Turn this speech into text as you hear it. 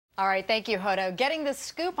All right, thank you, Hodo. Getting the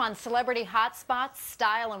scoop on celebrity hotspots,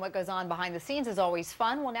 style, and what goes on behind the scenes is always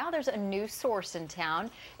fun. Well, now there's a new source in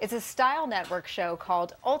town. It's a Style Network show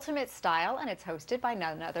called Ultimate Style, and it's hosted by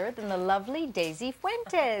none other than the lovely Daisy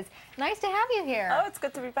Fuentes. Nice to have you here. Oh, it's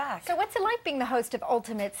good to be back. So what's it like being the host of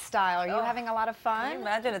Ultimate Style? Are you having a lot of fun? Can you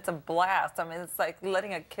imagine? It's a blast. I mean, it's like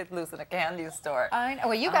letting a kid loose in a candy store. I know.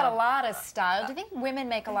 Well, you got a lot of style. Do you think women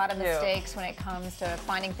make a lot of mistakes when it comes to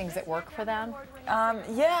finding things that work for them?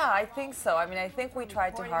 Yeah, I think so. I mean, I think we try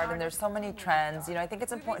too hard, and there's so many trends. You know, I think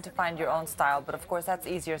it's important to find your own style, but of course, that's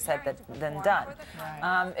easier said than done.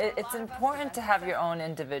 Right. It's important to have your own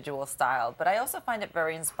individual style, but I also find it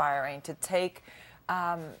very inspiring to take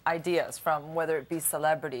ideas from whether it be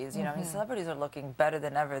celebrities. You know, I mean, celebrities are looking better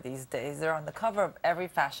than ever these days. They're on the cover of every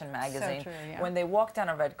fashion magazine. So true, yeah. When they walk down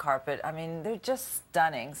a red carpet, I mean, they're just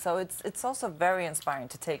stunning. So it's also very inspiring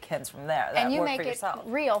to take hints from there. And you make it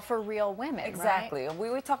real for real women, exactly. Right?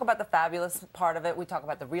 We talk about the fabulous part of it. We talk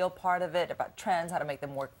about the real part of it, about trends, how to make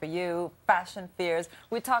them work for you, fashion fears.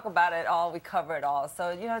 We talk about it all. We cover it all.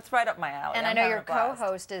 So, you know, it's right up my alley. And I know your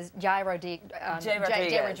co-host is Jay Rodriguez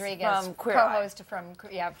from Queer Eye. Co-host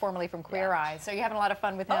formerly from Queer Eye. So you're having a lot of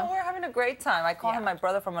fun with him? Oh, we're having a great time. I call him my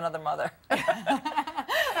brother from another mother.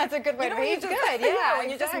 That's a good way to be. He's good, yeah. When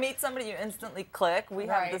you just meet somebody, you instantly click. We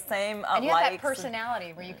have the same and you have that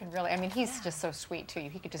personality where you can really, I mean, he's just so sweet, too.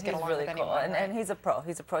 He could just get along with anyone. Cool. And he's a pro.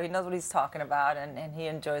 He's a pro. He knows what he's talking about, and he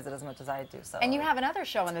enjoys it as much as I do. So. And you have another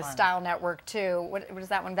show on the Style Network, too. What is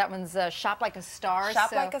that one? That one's Shop Like a Star.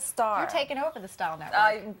 Shop Like a Star. You're taking over the Style Network.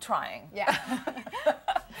 I'm trying. Yeah.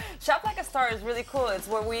 Shop Like a Star is really cool. It's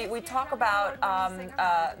where we talk about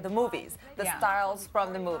the movies, the styles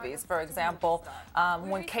from the movies. For example,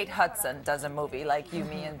 when Kate Hudson does a movie like You,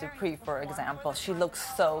 Me, and Dupree, for example, she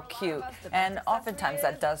looks so cute. And oftentimes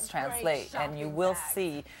that does translate, and you will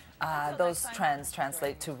see those trends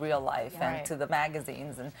translate to real life and to the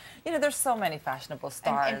magazines. And, you know, there's so many fashionable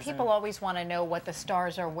stars. And people always want to know what the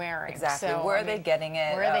stars are wearing. Exactly. So, where are they getting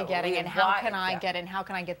it? Where are they getting it? And how can I get it? And how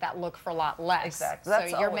can I get that look for a lot less?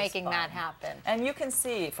 Exactly. So you're making that happen. And you can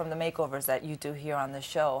see from the makeovers that you do here on the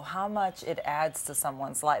show how much it adds to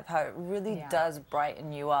someone's life, how it really does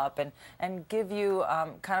brighten you up and give you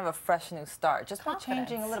kind of a fresh new start, just by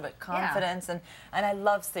changing a little bit. Confidence. And I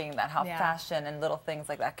love seeing that, how fashion and little things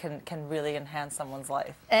like that can really enhance someone's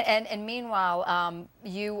life. And meanwhile,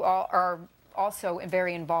 you are also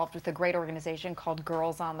very involved with a great organization called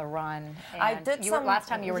Girls on the Run. And I did last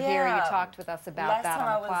time you were here, you talked with us about that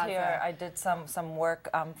on the plaza. Last time I was here, I did some work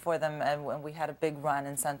for them, and we had a big run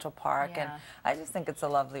in Central Park. And I just think it's a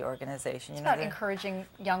lovely organization. It's about encouraging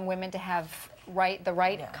young women to have the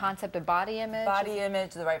right concept of body image. Body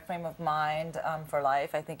image, the right frame of mind for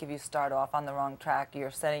life. I think if you start off on the wrong track,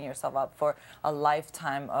 you're setting yourself up for a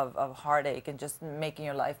lifetime of heartache and just making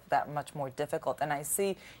your life that much more difficult. And I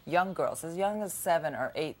see young girls, as young as 7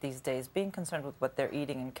 or 8 these days, being concerned with what they're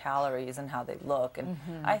eating and calories and how they look. And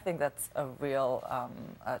I think that's a real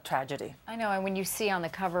tragedy. I know, and when you see on the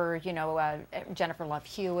cover, you know, Jennifer Love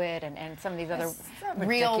Hewitt and some of these other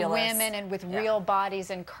real women and with real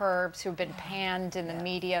bodies and curves who've been panned in the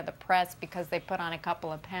media, the press, because they put on a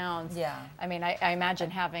couple of pounds. I mean, I imagine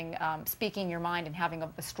having, speaking your mind and having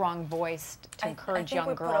a strong voice to encourage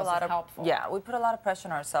young girls is helpful. Yeah, we put a lot of pressure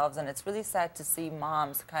on ourselves, and it's really sad to see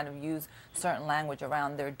moms kind of use certain language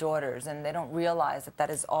around their daughters, and they don't realize that that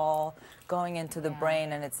is all going into the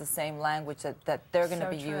brain, and it's the same language that they're going to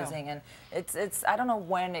be using. And it's I don't know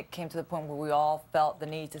when it came to the point where we all felt the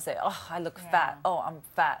need to say, oh, I look fat, oh, I'm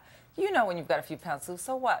fat. You know, when you've got a few pounds,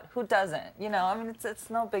 so what? Who doesn't? You know, I mean, it's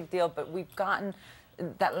no big deal, but we've gotten,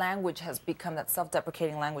 that language has become, that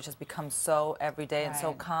self-deprecating language has become so everyday and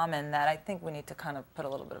so common that I think we need to kind of put a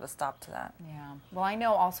little bit of a stop to that. Yeah. Well, I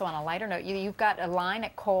know also on a lighter note, you've got a line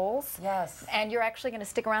at Kohl's. Yes. And you're actually going to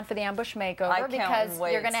stick around for the ambush makeover. I can't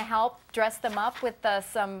wait. You're going to help dress them up with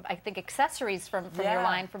some, I think, accessories from your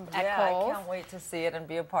line at Kohl's. I can't wait to see it and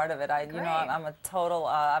be a part of it. You know, I'm a total,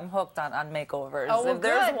 I'm hooked on makeovers. Oh, well, if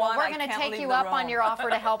there's good. one, Well, we're going to take you up on your offer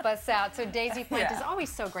to help us out. So Daisy Fuentes, it's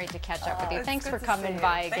always so great to catch up with you. Thanks for coming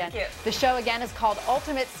by again. Thank you. The show again is called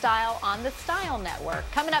Ultimate Style on the Style Network.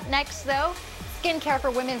 Coming up next, though, skincare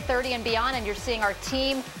for women 30 and beyond, and you're seeing our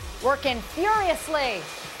team working furious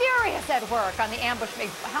at work on the ambush.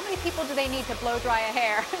 How many people do they need to blow dry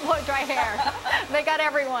hair? They got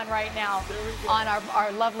everyone right now on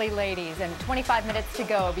our lovely ladies, and 25 minutes to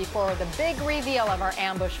go before the big reveal of our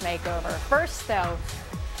ambush makeover. First, though,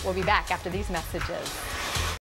 we'll be back after these messages.